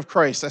coming of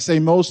Christ. I say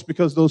most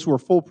because those who are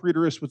full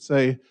preterists would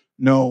say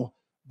no,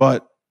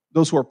 but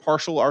those who are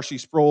partial, R.C.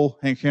 Sproul,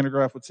 Hank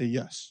Hanegraaff would say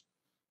yes.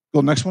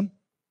 Go to the next one.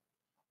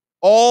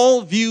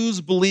 All views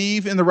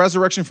believe in the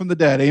resurrection from the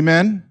dead.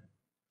 Amen?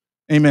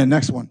 Amen.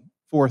 Next one.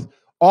 Fourth.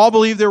 All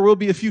believe there will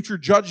be a future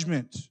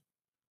judgment.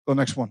 Go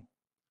next one.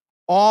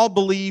 All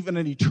believe in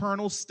an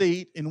eternal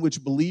state in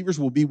which believers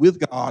will be with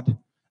God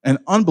and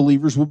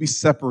unbelievers will be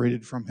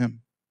separated from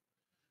him.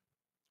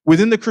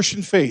 Within the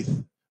Christian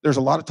faith, there's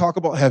a lot of talk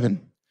about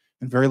heaven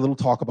and very little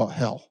talk about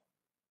hell.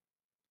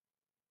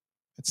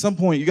 At some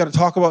point, you got to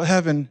talk about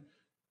heaven,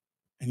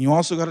 and you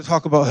also got to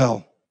talk about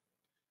hell.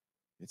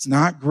 It's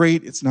not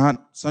great, it's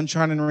not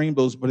sunshine and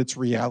rainbows, but it's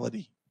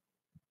reality.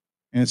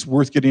 And it's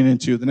worth getting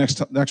into.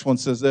 The next one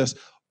says this: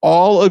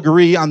 all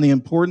agree on the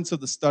importance of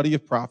the study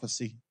of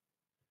prophecy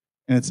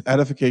and its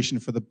edification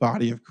for the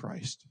body of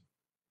Christ.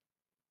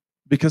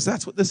 Because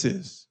that's what this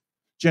is.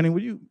 Jenny,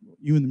 will you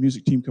and the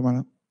music team come on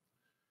up?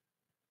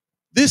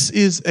 This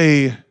is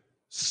a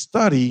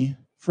study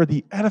for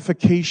the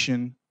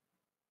edification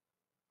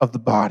of the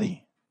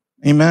body.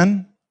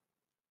 Amen?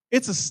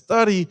 It's a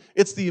study.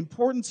 It's the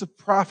importance of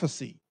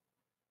prophecy.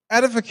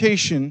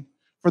 Edification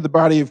for the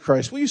body of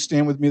Christ. Will you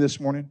stand with me this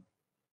morning?